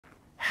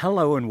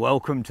Hello and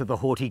welcome to the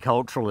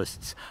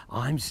Horti-Culturalists.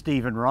 I'm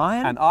Stephen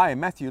Ryan. And I am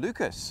Matthew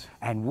Lucas.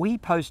 And we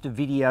post a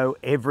video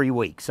every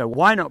week. So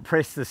why not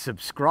press the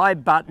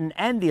subscribe button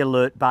and the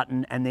alert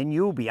button, and then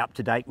you'll be up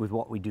to date with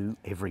what we do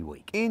every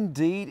week.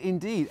 Indeed,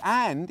 indeed.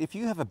 And if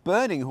you have a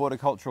burning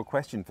horticultural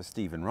question for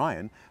Stephen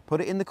Ryan,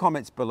 put it in the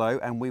comments below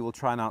and we will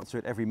try and answer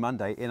it every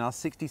Monday in our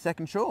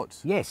 60-second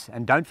shorts. Yes,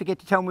 and don't forget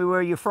to tell me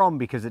where you're from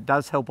because it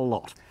does help a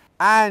lot.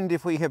 And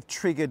if we have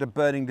triggered a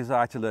burning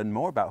desire to learn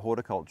more about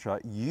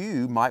horticulture,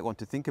 you might want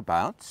to think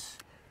about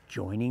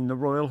joining the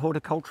Royal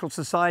Horticultural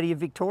Society of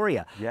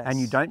Victoria. Yes. And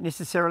you don't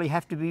necessarily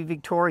have to be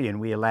Victorian.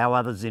 We allow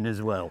others in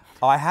as well.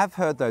 I have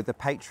heard, though, the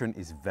patron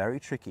is very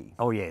tricky.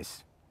 Oh,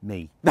 yes.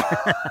 Me.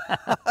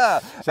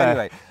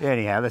 Anyway.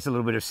 Anyhow, there's a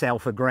little bit of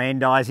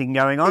self-aggrandizing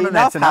going on. Enough and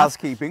that's enough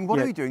housekeeping. What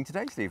are we doing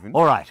today, Stephen?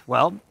 All right.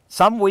 Well,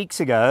 some weeks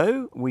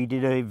ago, we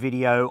did a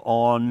video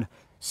on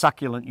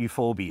succulent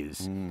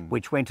euphorbias,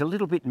 which went a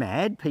little bit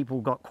mad. People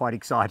got quite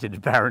excited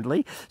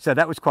apparently, so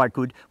that was quite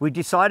good. We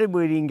decided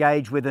we'd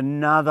engage with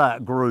another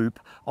group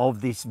of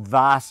this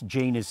vast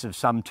genus of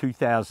some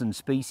 2,000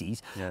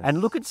 species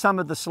and look at some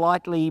of the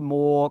slightly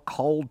more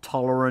cold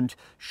tolerant,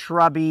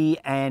 shrubby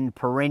and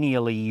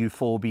perennially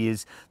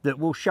euphorbias that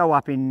will show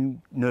up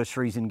in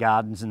nurseries and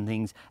gardens and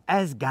things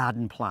as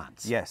garden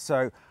plants. Yes,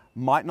 so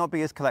might not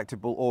be as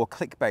collectible or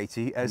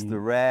clickbaity as the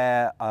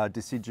rare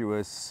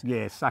deciduous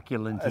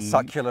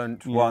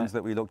succulent ones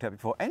that we looked at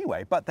before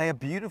anyway, but they are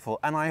beautiful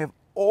and I have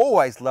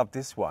always loved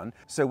this one,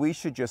 so we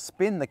should just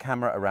spin the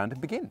camera around and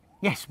begin.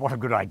 Yes, what a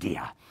good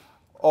idea.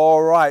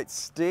 All right,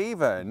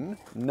 Stephen,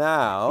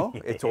 now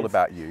it's all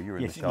about you. You're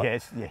in the shot.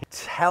 Yes.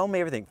 Tell me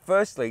everything.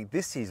 Firstly,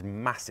 this is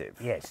massive.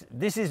 Yes,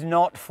 this is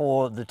not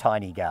for the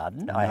tiny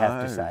garden, I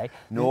have to say.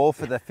 Nor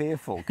for the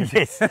fearful.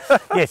 Yes,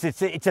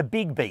 it's a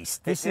big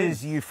beast. This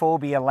is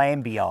Euphorbia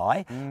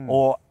Lambii,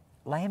 or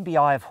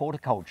Lambii of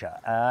horticulture.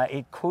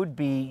 It could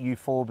be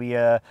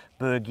Euphorbia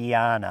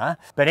bourgaeana,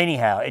 but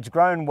anyhow, it's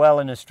grown well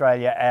in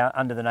Australia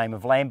under the name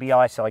of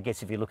Lambii, so I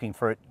guess if you're looking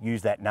for it,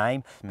 use that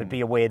name, but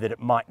be aware that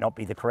it might not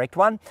be the correct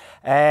one.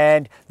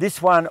 And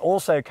this one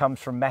also comes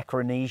from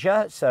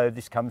Micronesia, so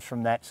this comes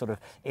from that sort of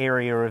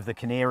area of the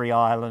Canary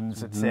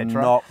Islands,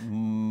 etc. Not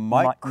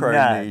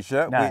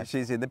Micronesia, no. which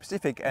is in the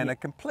Pacific and a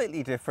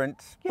completely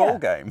different ball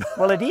game.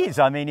 Well, it is.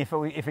 I mean, if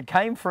it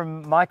came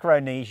from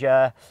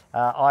Micronesia,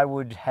 I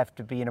would have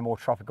to be in a more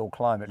tropical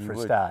climate for a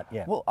start.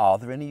 Yeah. Well, are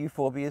there any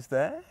euphorbias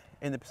there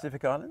in the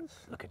Pacific Islands?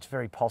 Look, it's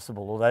very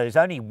possible, although there's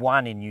only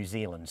one in New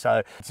Zealand,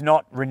 so it's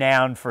not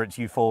renowned for its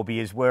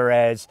euphorbias,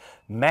 whereas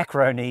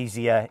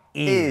Micronesia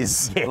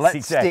is. Yes,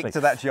 Let's stick to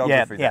that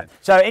geography then.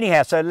 So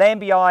anyhow, so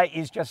Lambii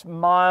is just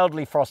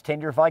mildly frost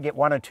tender. If I get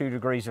 1 or 2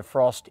 degrees of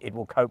frost, it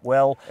will cope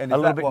well. And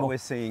is that what we're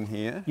seeing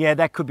here? Yeah,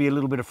 that could be a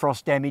little bit of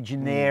frost damage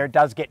in there. It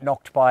does get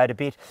knocked by it a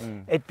bit.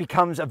 It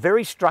becomes a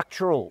very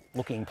structural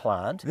looking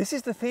plant. This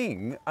is the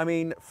thing. I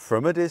mean,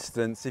 from a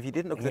distance, if you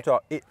didn't look at the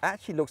top, it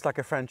actually looks like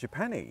a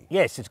frangipani.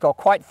 Yes, it's got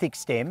quite thick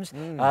stems.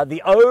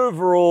 The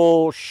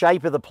overall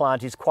shape of the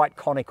plant is quite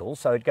conical,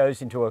 so it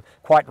goes into a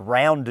quite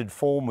rounded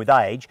form with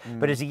age,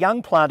 but as a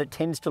young plant it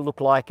tends to look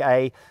like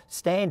a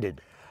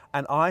standard.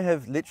 And I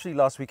have literally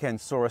last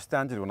weekend saw a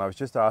standard one. I was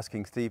just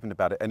asking Stephen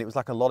about it, and it was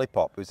like a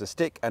lollipop. It was a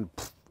stick and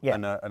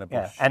and a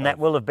bush. And that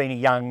will have been a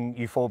young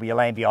Euphorbia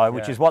Lambii,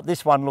 which is what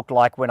this one looked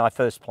like when I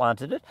first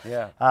planted it.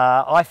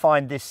 I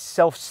find this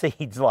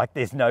self-seeds like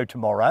there's no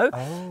tomorrow.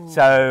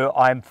 So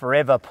I'm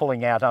forever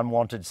pulling out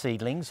unwanted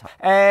seedlings.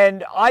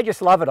 And I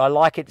just love it. I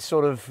like its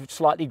sort of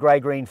slightly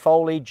grey-green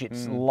foliage,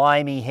 its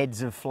limey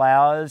heads of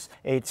flowers.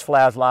 Its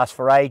flowers last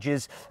for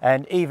ages.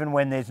 And even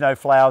when there's no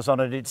flowers on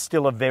it, it's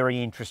still a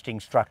very interesting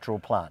structural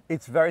plant.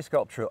 It's very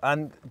sculptural.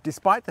 And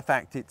despite the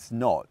fact it's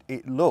not,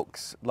 it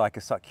looks like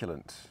a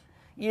succulent.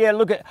 Yeah,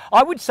 look,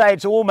 I would say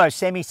it's almost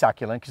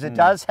semi-succulent because it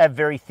does have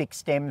very thick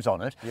stems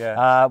on it,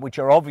 which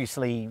are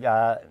obviously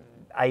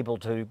able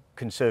to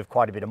conserve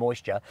quite a bit of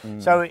moisture.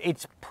 So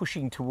it's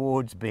pushing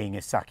towards being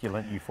a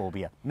succulent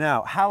euphorbia.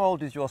 Now, how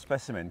old is your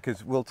specimen?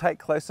 Because we'll take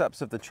close-ups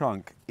of the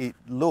trunk. It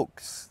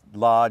looks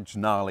large,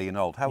 gnarly and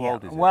old. How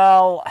old is it?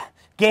 Well,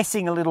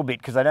 guessing a little bit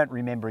because I don't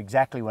remember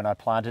exactly when I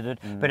planted it,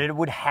 but it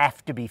would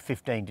have to be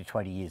 15 to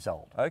 20 years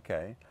old.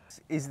 Okay.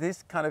 Is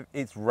this kind of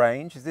its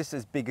range? Is this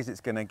as big as it's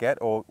going to get,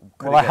 or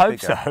could well, it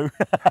get bigger? I hope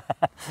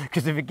so,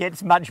 because if it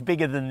gets much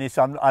bigger than this,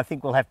 I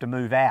think we'll have to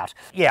move out.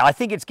 Yeah, I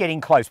think it's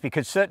getting close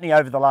because certainly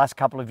over the last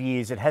couple of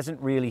years, it hasn't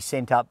really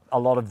sent up a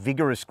lot of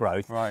vigorous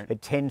growth. Right.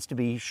 It tends to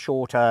be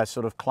shorter,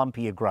 sort of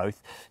clumpier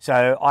growth.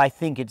 So I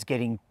think it's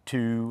getting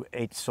to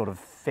its sort of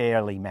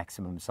fairly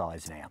maximum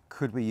size now.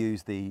 Could we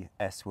use the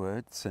S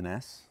word,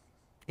 senesce?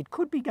 It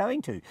could be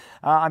going to.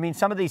 I mean,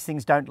 some of these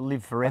things don't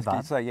live forever. I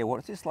was going to say,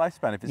 what's its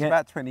lifespan? If it's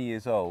about 20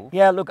 years old.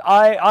 Yeah, look,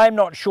 I'm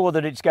not sure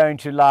that it's going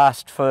to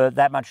last for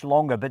that much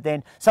longer, but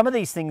then some of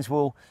these things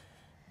will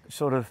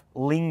sort of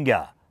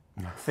linger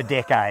for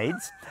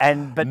decades,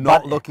 but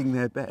not looking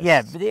their best.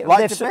 Yeah,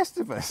 like the best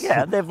of us.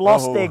 Yeah, they've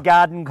lost their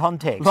garden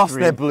context. Lost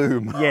their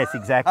bloom. Yes,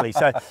 exactly.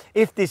 So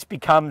if this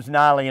becomes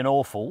gnarly and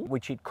awful,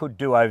 which it could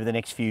do over the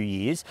next few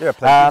years, there are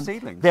plenty of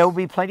seedlings. There will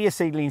be plenty of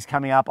seedlings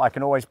coming up. I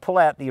can always pull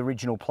out the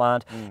original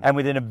plant, and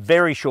within a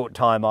very short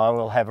time, I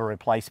will have a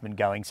replacement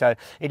going. So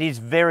it is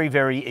very,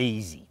 very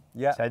easy.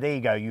 Yeah. So there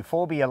you go,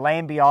 Euphorbia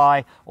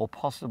Lambii or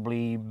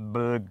possibly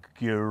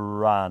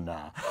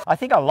bourgaeana. I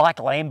think I like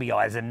Lambii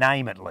as a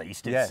name at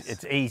least.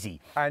 It's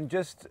easy. And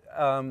just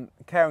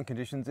care and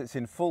conditions, it's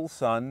in full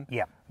sun.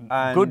 Yeah.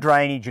 Good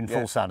drainage and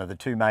full sun are the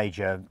two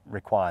major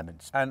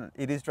requirements. And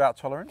it is drought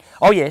tolerant?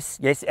 Oh yes,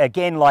 yes.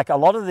 Again, like a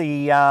lot of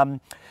the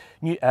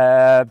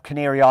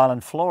Canary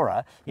Island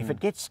flora, if it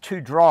gets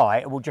too dry,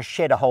 it will just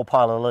shed a whole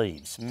pile of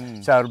leaves.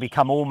 So it'll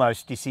become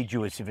almost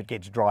deciduous if it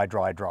gets dry.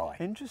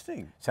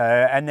 Interesting. So,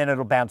 and then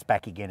it'll bounce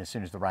back again as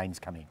soon as the rains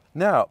come in.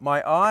 Now,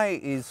 my eye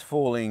is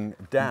falling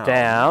down.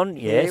 Down,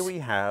 yes. Here we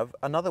have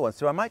another one.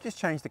 So I might just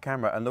change the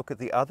camera and look at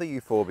the other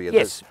Euphorbia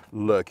that's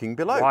lurking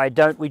below. Why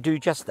don't we do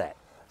just that?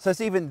 So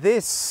Stephen,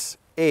 this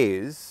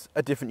is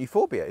a different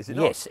Euphorbia, is it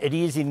not? Yes, it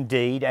is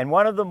indeed, and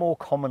one of the more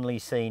commonly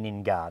seen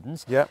in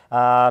gardens. Yeah.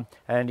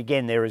 And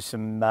again, there is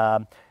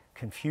some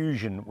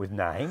confusion with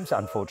names,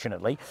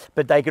 unfortunately,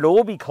 but they could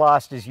all be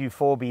classed as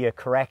Euphorbia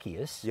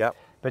Caracus. Yep.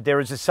 But there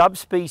is a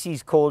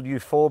subspecies called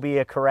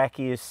Euphorbia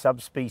Caracus,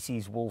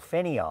 subspecies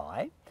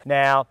Wulfenii.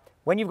 Now,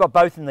 when you've got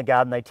both in the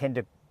garden, they tend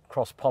to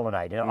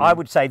cross-pollinate. And I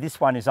would say this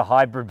one is a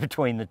hybrid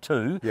between the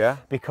two. Yeah.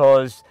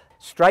 Because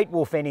straight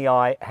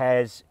Wulfenii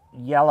has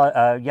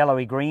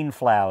yellowy green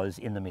flowers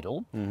in the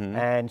middle,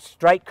 and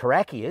straight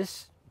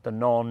Caracus, the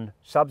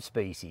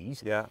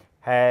non-subspecies,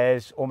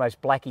 has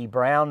almost blacky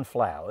brown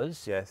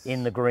flowers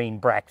in the green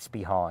bracts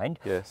behind.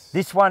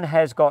 This one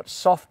has got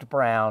soft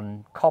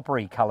brown,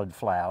 coppery coloured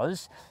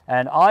flowers,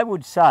 and I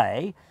would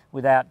say,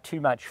 without too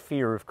much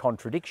fear of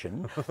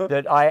contradiction,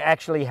 that I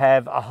actually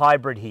have a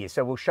hybrid here.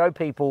 So we'll show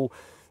people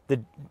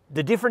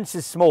the difference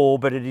is small,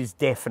 but it is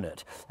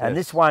definite. And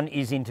this one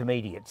is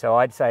intermediate, so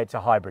I'd say it's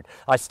a hybrid.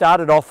 I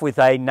started off with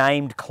a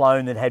named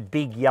clone that had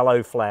big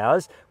yellow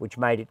flowers, which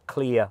made it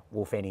clear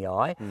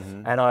Wulfenii.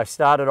 And I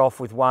started off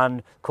with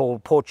one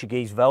called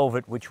Portuguese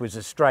Velvet, which was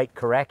a straight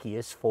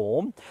Caracus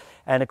form.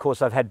 And of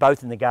course, I've had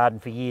both in the garden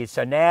for years.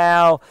 So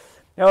now,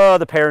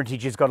 the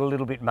parentage has got a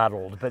little bit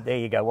muddled, but there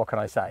you go, what can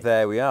I say?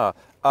 There we are.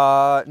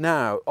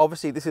 Now,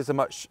 obviously this is a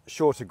much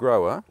shorter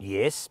grower.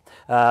 Yes.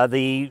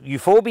 The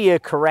Euphorbia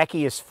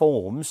Caracus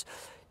forms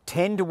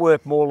tend to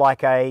work more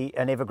like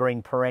an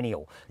evergreen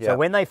perennial. So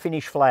when they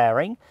finish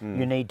flowering,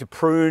 you need to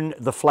prune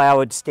the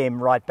flowered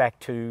stem right back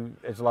to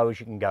as low as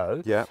you can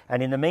go.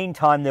 And in the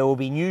meantime, there will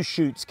be new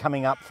shoots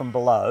coming up from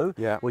below,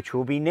 which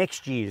will be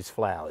next year's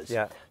flowers.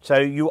 So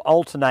you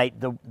alternate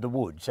the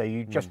wood. So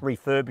you just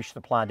refurbish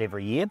the plant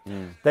every year.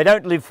 They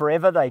don't live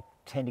forever. They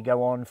tend to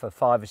go on for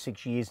 5 or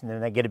 6 years, and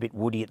then they get a bit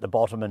woody at the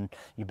bottom, and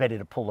you're better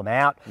to pull them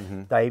out.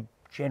 They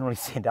generally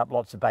send up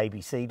lots of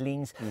baby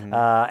seedlings,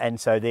 and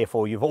so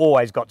therefore you've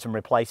always got some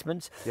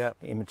replacements,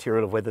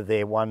 immaterial of whether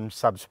they're one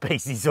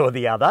subspecies or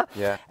the other.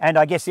 And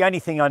I guess the only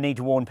thing I need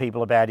to warn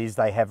people about is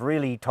they have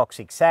really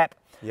toxic sap.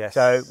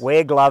 So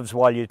wear gloves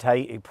while you're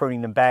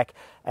pruning them back,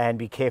 and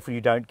be careful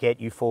you don't get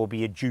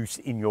Euphorbia juice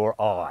in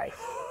your eye.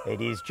 It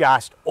is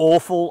just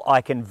awful.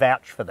 I can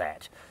vouch for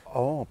that.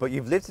 Oh, but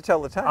you've lived to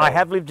tell the tale. I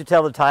have lived to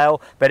tell the tale,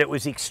 but it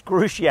was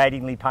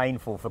excruciatingly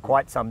painful for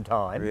quite some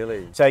time.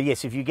 Really? So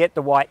yes, if you get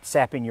the white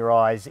sap in your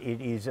eyes, it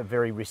is a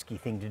very risky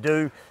thing to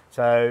do.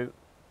 So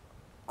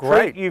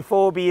treat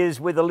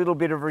Euphorbias with a little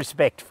bit of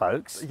respect,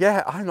 folks.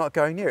 Yeah, I'm not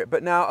going near it.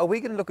 But now, are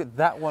we going to look at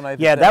that one over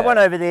there? Yeah, that one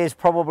over there is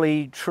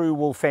probably true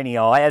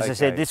Wulfenii. As I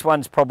said, this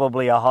one's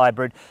probably a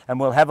hybrid, and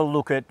we'll have a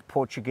look at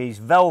Portuguese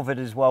Velvet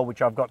as well,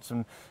 which I've got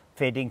some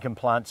fair dinkum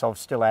plants of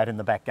still out in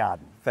the back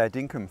garden. Fair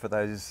dinkum for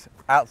those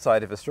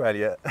outside of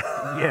Australia.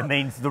 Yeah,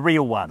 means the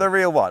real one. The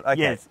real one.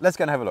 Okay, yes. Let's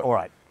go and have a look. All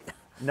right.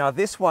 Now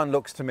this one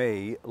looks to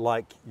me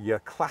like your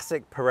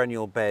classic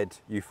perennial bed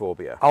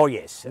Euphorbia. Oh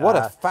yes. What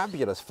a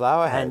fabulous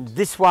flower head. And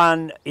this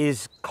one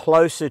is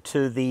closer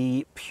to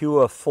the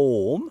pure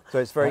form. So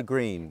it's very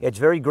green. It's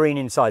very green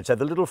inside. So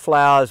the little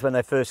flowers when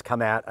they first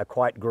come out are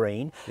quite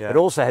green. It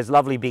also has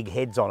lovely big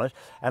heads on it.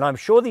 And I'm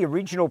sure the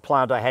original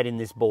plant I had in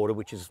this border,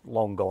 which is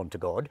long gone to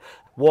God,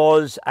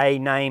 was a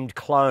named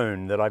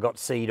clone that I got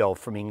seed of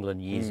from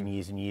England years and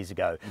years and years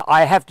ago.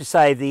 I have to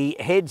say the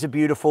heads are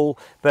beautiful,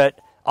 but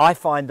I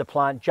find the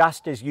plant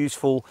just as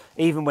useful,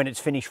 even when it's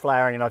finished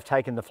flowering and I've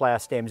taken the flower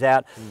stems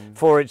out,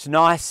 for its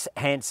nice,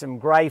 handsome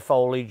grey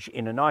foliage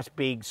in a nice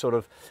big sort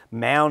of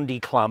moundy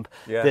clump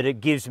that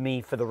it gives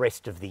me for the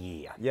rest of the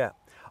year. Yeah.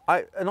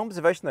 An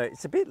observation though,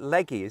 it's a bit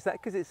leggy. Is that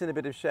because it's in a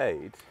bit of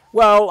shade?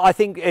 Well, I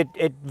think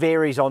it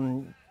varies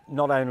on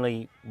not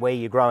only where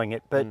you're growing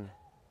it, but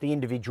the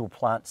individual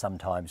plant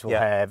sometimes will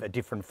have a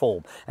different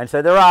form. And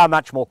so there are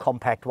much more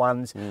compact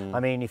ones. I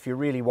mean, if you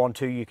really want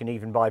to, you can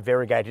even buy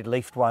variegated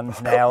leafed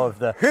ones now of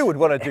the... Who would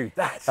want to do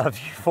that? Of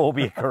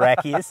Euphorbia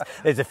Caracus.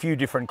 There's a few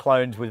different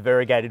clones with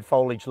variegated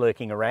foliage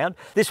lurking around.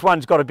 This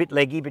one's got a bit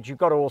leggy, but you've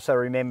got to also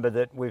remember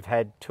that we've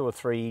had 2 or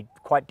 3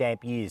 quite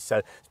damp years. So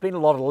it's been a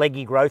lot of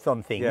leggy growth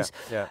on things.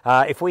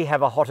 If we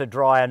have a hotter,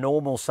 drier,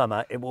 normal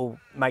summer, it will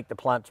make the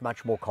plants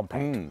much more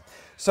compact.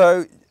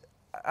 So,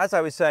 as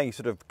I was saying,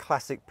 sort of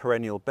classic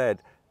perennial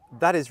bed,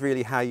 that is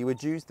really how you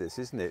would use this,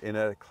 isn't it? In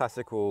a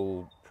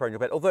classical perennial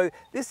bed. Although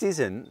this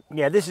isn't.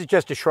 Yeah, this is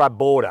just a shrub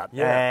border.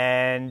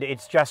 And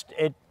it's just,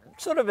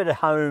 sort of at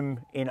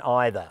home in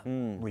either,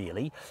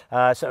 really.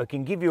 So it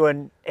can give you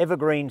an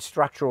evergreen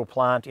structural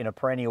plant in a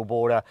perennial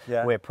border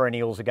where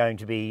perennials are going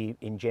to be,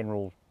 in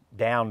general,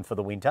 down for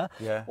the winter,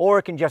 or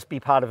it can just be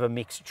part of a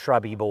mixed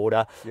shrubby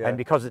border, and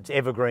because it's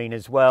evergreen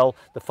as well,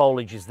 the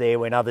foliage is there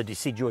when other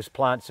deciduous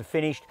plants are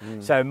finished.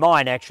 So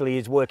mine actually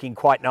is working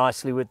quite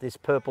nicely with this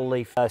purple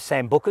leaf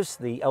sambucus,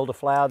 the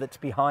elderflower that's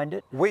behind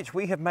it. Which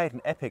we have made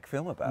an epic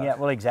film about. Yeah,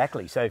 well,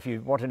 exactly. So if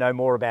you want to know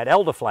more about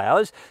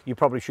elderflowers, you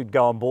probably should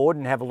go on board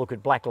and have a look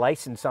at black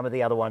lace and some of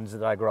the other ones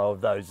that I grow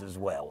of those as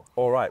well.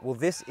 All right, well,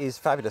 this is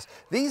fabulous.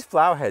 These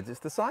flower heads, it's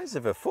the size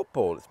of a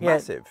football. It's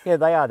massive. Yeah,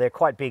 they are. They're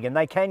quite big, and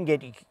they can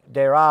get...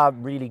 There are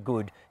really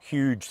good,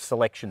 huge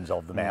selections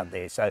of them out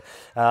there. So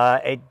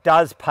it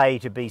does pay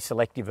to be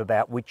selective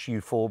about which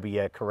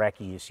Euphorbia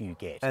Caracus you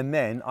get. And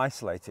then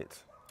isolate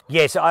it.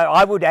 Yes,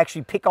 I would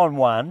actually pick on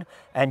one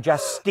and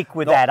just stick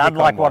with that,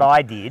 unlike what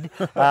I did,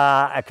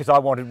 because I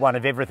wanted one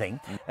of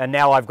everything. And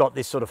now I've got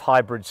this sort of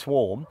hybrid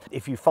swarm.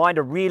 If you find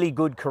a really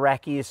good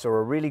Caracus or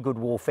a really good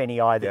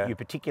Wulfenii that you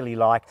particularly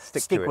like,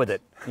 stick with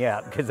it.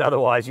 Yeah, because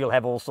otherwise you'll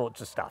have all sorts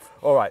of stuff.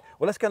 All right,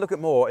 well, let's go look at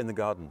more in the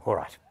garden. All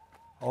right.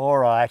 All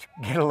right,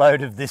 get a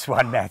load of this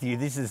one, Matthew.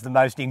 This is the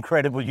most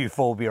incredible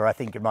Euphorbia, I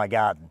think, in my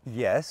garden.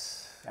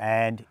 Yes.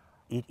 And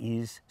it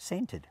is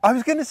scented. I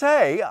was going to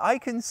say, I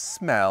can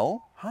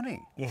smell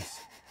honey. Yes.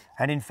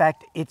 And in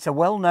fact, it's a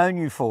well-known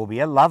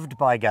Euphorbia, loved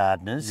by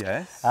gardeners.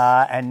 Yes.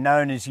 And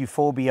known as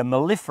Euphorbia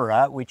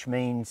mellifera, which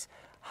means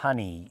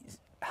honey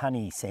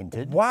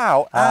scented.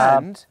 Wow,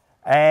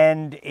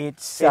 and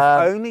it's... If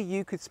only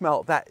you could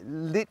smell, that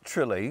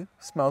literally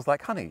smells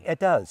like honey. It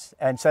does.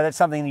 And so that's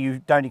something that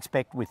you don't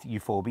expect with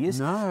Euphorbias.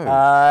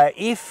 No.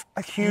 If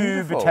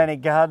Kew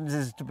Botanic Gardens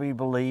is to be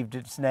believed,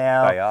 it's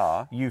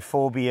now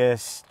Euphorbia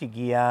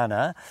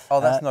stygiana.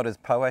 Oh, that's not as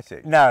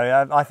poetic.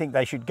 No, I think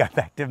they should go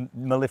back to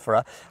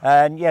mellifera.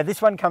 And yeah,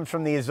 this one comes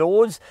from the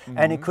Azores,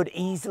 and it could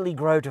easily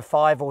grow to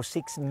 5 or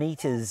 6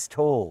 metres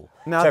tall.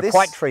 Now, so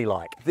quite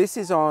tree-like. This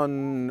is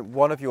on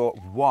one of your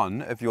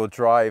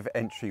drive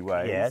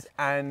entryways,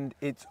 and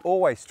it's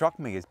always struck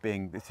me as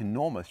being this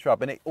enormous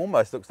shrub, and it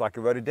almost looks like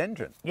a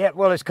rhododendron. Yeah,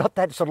 well, it's got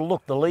that sort of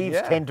look. The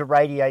leaves tend to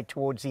radiate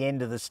towards the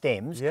end of the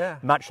stems,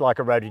 much like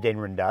a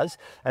rhododendron does,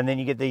 and then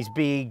you get these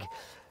big,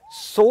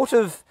 sort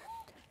of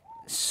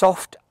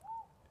soft,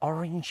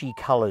 orangey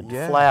coloured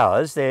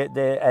flowers.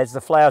 As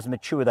the flowers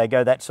mature, they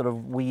go that sort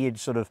of weird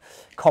sort of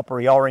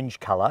coppery orange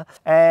colour,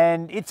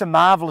 and it's a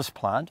marvellous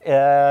plant.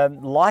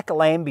 Like a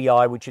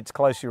Lambii, which it's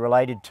closely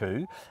related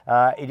to,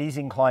 it is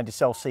inclined to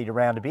self-seed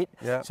around a bit,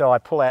 so I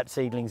pull out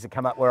seedlings that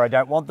come up where I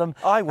don't want them.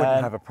 I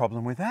wouldn't have a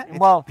problem with that.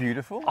 It's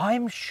beautiful.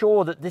 I'm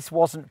sure that this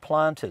wasn't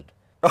planted.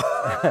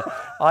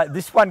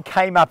 This one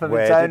came up of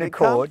its own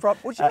accord.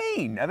 What do you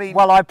mean? I mean,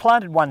 well, I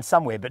planted one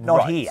somewhere, but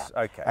not here.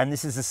 Okay. And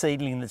this is a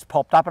seedling that's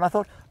popped up, and I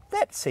thought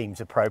that seems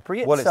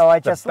appropriate. Well, so I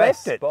just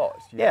left it. Spot.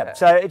 Yeah.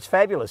 So it's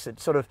fabulous.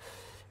 It's sort of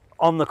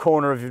on the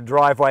corner of your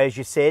driveway, as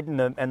you said,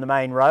 and the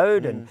main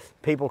road, and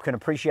people can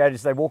appreciate it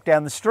as they walk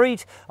down the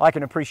street. I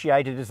can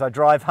appreciate it as I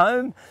drive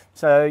home.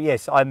 So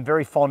yes, I'm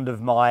very fond of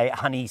my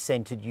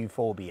honey-scented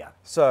Euphorbia.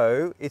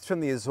 So it's from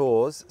the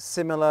Azores.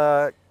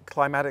 Similar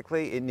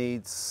climatically, it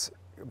needs.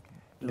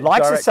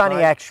 Likes a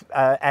sunny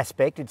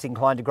aspect. It's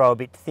inclined to grow a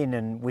bit thin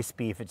and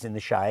wispy if it's in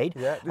the shade.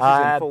 Yeah, this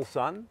is in full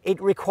sun.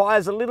 It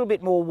requires a little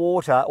bit more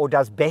water, or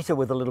does better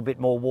with a little bit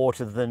more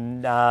water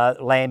than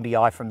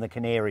Lambii from the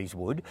Canaries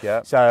would.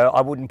 Yeah. So I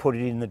wouldn't put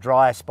it in the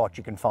driest spot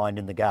you can find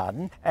in the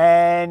garden.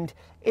 And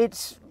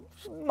it's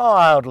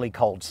mildly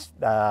cold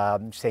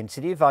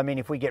sensitive. I mean,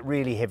 if we get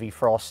really heavy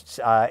frosts,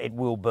 it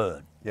will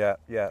burn. Yeah,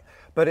 yeah.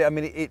 But I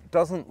mean, it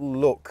doesn't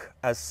look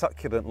as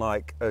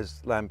succulent-like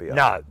as Lambii.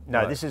 No,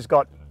 no. This has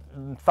got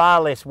far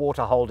less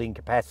water holding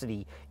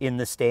capacity in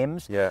the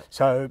stems,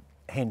 so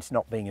hence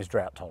not being as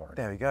drought tolerant.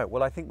 There we go.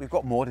 Well, I think we've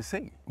got more to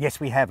see. Yes,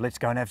 we have. Let's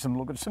go and have some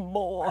look at some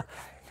more.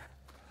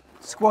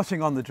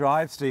 Squatting on the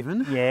drive,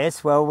 Stephen.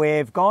 Yes, well,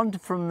 we've gone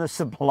from the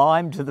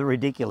sublime to the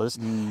ridiculous,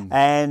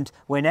 and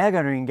we're now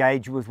going to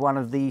engage with one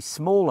of the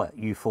smaller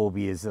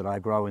Euphorbias that I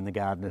grow in the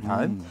garden at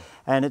home.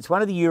 and it's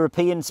one of the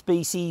European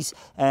species,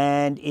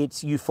 and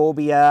it's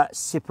Euphorbia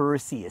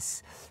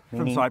cyparissias.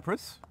 From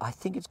Cyprus? I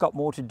think it's got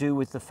more to do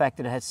with the fact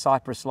that it has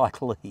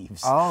cypress-like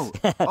leaves. Oh,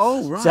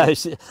 oh, right.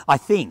 So I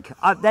think,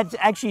 that's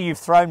actually, you've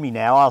thrown me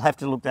now, I'll have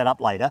to look that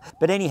up later.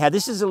 But anyhow,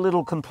 this is a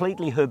little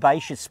completely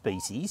herbaceous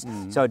species,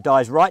 so it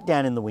dies right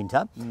down in the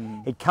winter.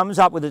 It comes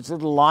up with its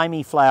little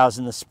limey flowers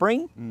in the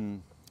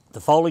spring. The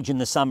foliage in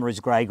the summer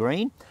is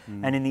grey-green,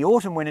 and in the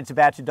autumn, when it's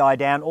about to die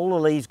down, all the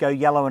leaves go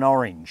yellow and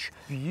orange.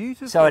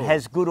 Beautiful. So it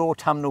has good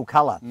autumnal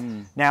colour.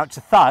 Now, it's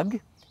a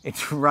thug.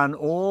 It's run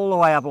all the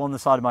way up along the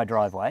side of my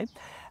driveway.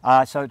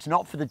 So it's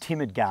not for the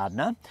timid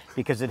gardener,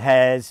 because it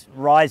has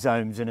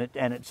rhizomes in it,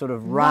 and it sort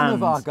of runs. None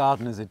of our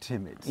gardeners are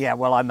timid. Yeah,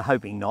 well, I'm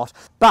hoping not.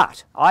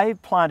 But I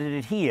planted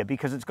it here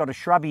because it's got a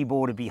shrubby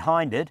border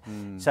behind it,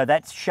 so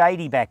that's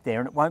shady back there,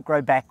 and it won't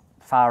grow back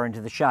far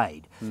into the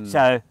shade.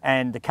 So,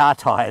 and the car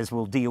tyres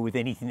will deal with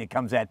anything that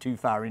comes out too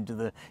far into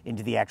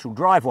the actual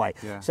driveway.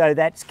 So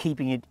that's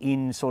keeping it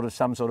in sort of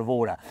some sort of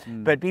order.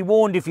 But be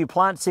warned, if you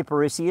plant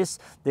cyparissias,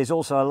 there's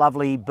also a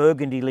lovely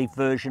burgundy leaf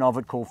version of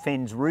it called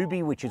Fens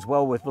ruby, which is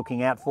well worth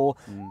looking out for.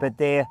 But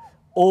they're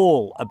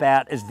all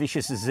about as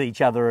vicious as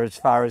each other as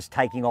far as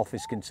taking off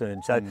is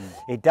concerned. So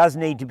it does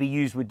need to be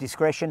used with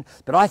discretion,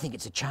 but I think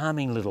it's a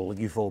charming little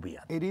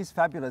euphorbia. It is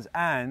fabulous,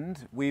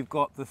 and we've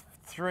got the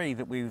three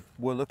that we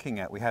were looking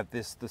at. We have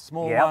the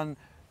small one,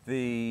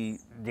 the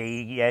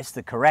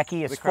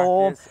Caracus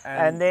form,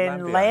 and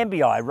then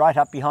Lambii right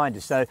up behind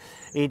us. So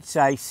it's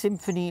a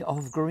symphony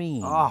of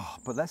green. Oh,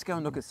 but let's go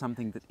and look at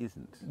something that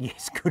isn't.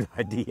 Yes, good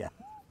idea.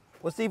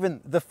 Well,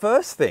 Stephen, the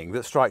first thing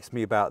that strikes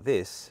me about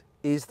this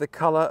is the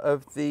colour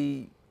of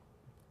the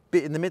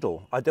bit in the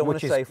middle. I don't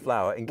want to say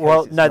flower in case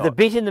it's no, not. the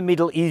bit in the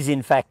middle is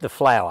in fact the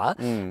flower.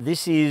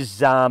 This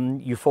is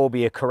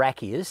Euphorbia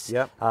Caracus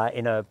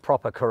in a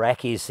proper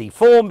Caracias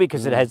form,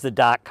 because it has the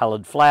dark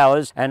coloured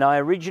flowers. And I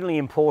originally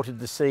imported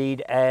the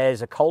seed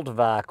as a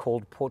cultivar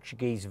called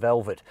Portuguese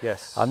Velvet.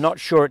 Yes. I'm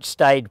not sure it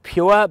stayed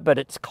pure, but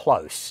it's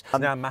close. It's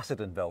now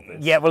Macedon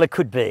Velvet. Yeah, well, it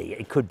could be.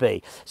 It could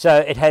be. So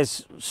it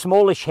has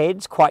smallish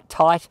heads, quite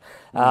tight.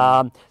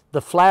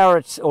 The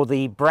flowers, or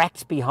the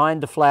bracts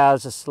behind the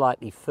flowers, are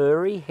slightly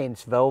furry,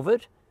 hence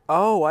velvet.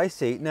 Oh, I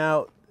see.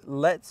 Now,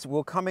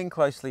 we'll come in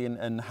closely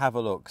and have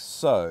a look.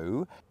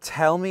 So,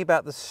 tell me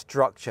about the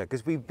structure,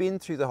 because we've been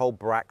through the whole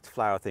bract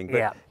flower thing,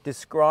 but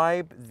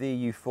describe the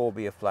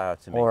Euphorbia flower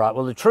to me. All right,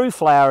 well, the true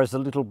flower is a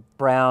little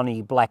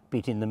browny black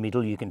bit in the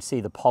middle. You can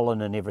see the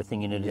pollen and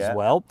everything in it as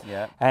well.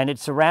 And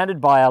it's surrounded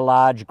by a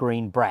large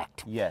green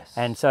bract. Yes.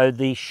 And so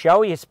the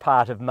showiest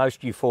part of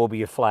most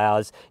Euphorbia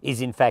flowers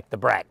is in fact the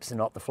bracts and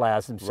not the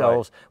flowers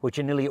themselves, which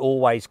are nearly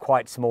always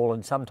quite small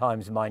and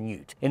sometimes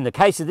minute. In the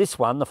case of this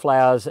one, the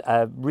flowers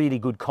are really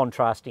good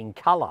contrasting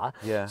colour,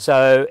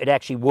 so it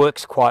actually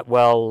works quite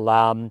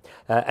well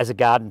as a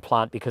garden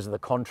plant because of the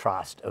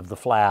contrast of the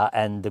flower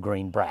and the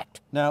green bract.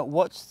 Now,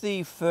 what's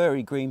the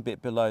furry green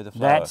bit below the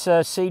flower? That's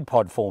a seed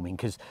pod forming,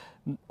 because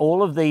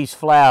all of these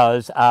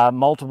flowers are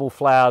multiple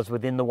flowers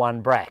within the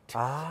one bract.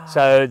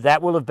 So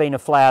that will have been a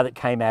flower that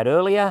came out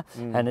earlier,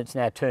 and it's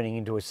now turning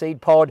into a seed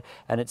pod,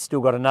 and it's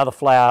still got another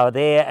flower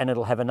there, and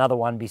it'll have another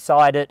one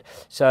beside it.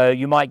 So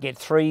you might get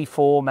 3,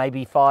 4,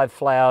 maybe 5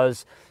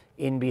 flowers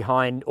in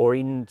behind or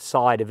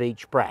inside of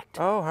each bract.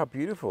 Oh, how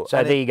beautiful.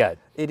 So there you go.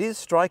 It is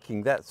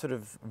striking, that sort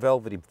of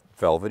velvety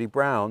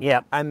brown.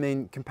 And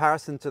in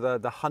comparison to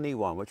the honey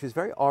one, which was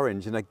very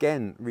orange and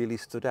again really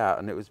stood out,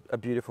 and it was a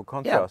beautiful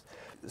contrast.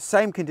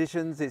 Same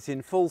conditions, it's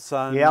in full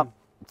sun.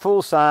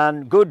 Full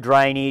sun, good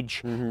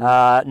drainage,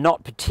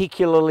 not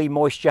particularly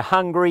moisture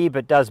hungry,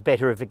 but does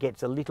better if it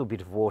gets a little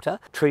bit of water.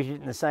 Treat it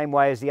in the same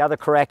way as the other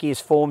Caracias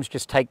forms,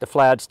 just take the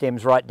flowered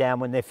stems right down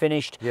when they're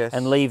finished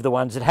and leave the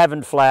ones that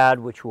haven't flowered,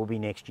 which will be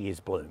next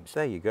year's blooms.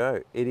 There you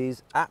go. It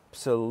is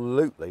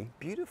absolutely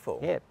beautiful.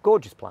 Yeah,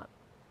 gorgeous plant.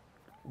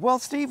 Well,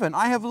 Stephen,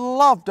 I have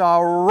loved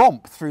our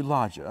romp through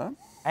larger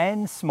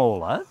and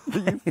smaller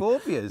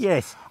Euphorbias.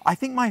 Yes. I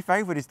think my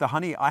favourite is the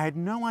honey. I had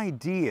no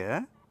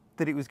idea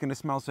that it was going to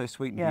smell so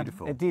sweet and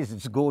beautiful. It is.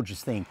 It's a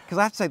gorgeous thing. Because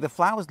I have to say, the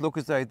flowers look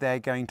as though they're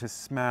going to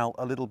smell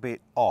a little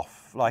bit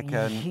off, like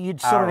an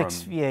you'd aureum.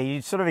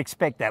 you'd sort of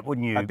expect that,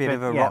 wouldn't you? A bit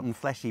of a rotten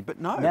fleshy,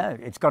 but no. No,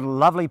 it's got a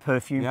lovely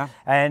perfume.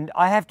 And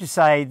I have to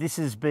say, this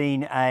has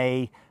been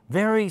a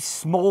very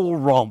small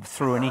romp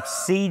through an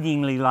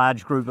exceedingly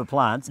large group of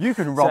plants. You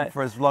can romp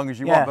for as long as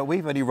you want, but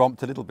we've only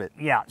romped a little bit.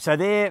 Yeah, so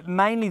they're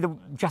mainly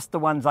just the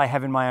ones I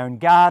have in my own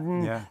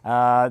garden.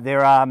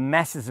 There are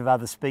masses of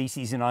other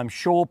species, and I'm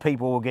sure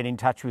people will get in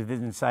touch with it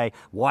and say,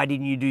 why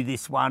didn't you do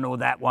this one or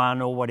that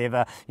one or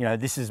whatever? You know,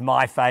 this is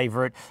my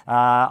favourite.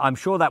 I'm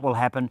sure that will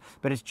happen,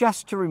 but it's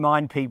just to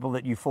remind people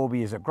that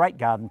Euphorbias are great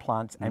garden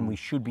plants and we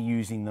should be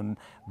using them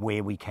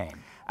where we can.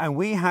 And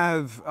we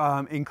have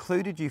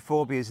included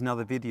Euphorbias in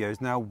other videos.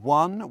 Now,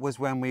 one was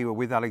when we were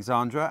with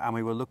Alexandra and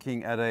we were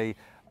looking at a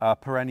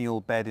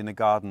perennial bed in a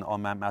garden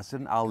on Mount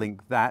Macedon. I'll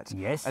link that.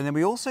 Yes. And then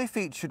we also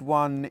featured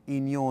one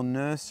in your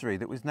nursery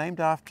that was named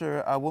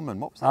after a woman.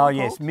 What was that called?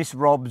 Yes, Miss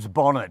Rob's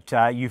bonnet,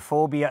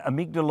 Euphorbia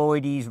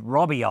amygdaloides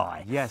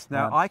robbiae. Yes,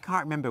 now I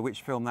can't remember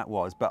which film that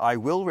was, but I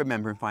will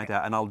remember and find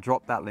out, and I'll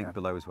drop that link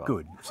below as well.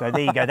 Good. So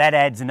there you go, that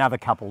adds another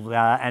couple.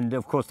 And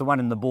of course the one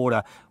in the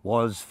border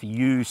was for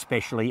you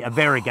specially, a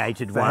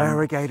variegated one.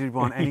 Variegated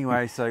one,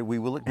 anyway, so we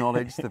will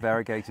acknowledge the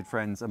variegated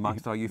friends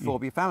amongst our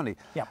Euphorbia family.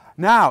 Yep.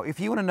 Now, if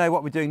you want to know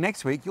what we're doing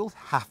next week, you'll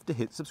have to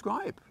hit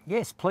subscribe.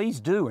 Yes, please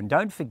do. And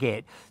don't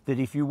forget that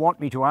if you want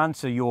me to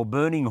answer your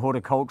burning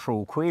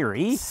horticultural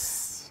query,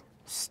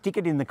 stick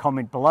it in the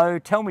comment below,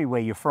 tell me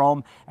where you're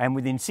from, and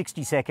within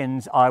 60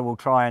 seconds I will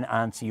try and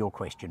answer your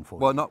question for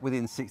you. Well, not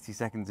within 60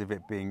 seconds of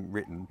it being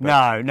written.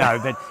 But... No,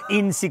 but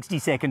in 60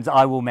 seconds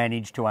I will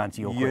manage to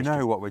answer your question. You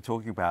know what we're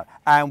talking about.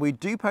 And we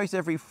do post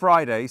every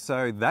Friday,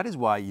 so that is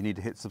why you need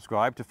to hit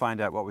subscribe to find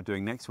out what we're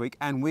doing next week,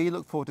 and we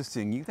look forward to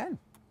seeing you then.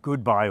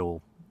 Goodbye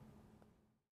all.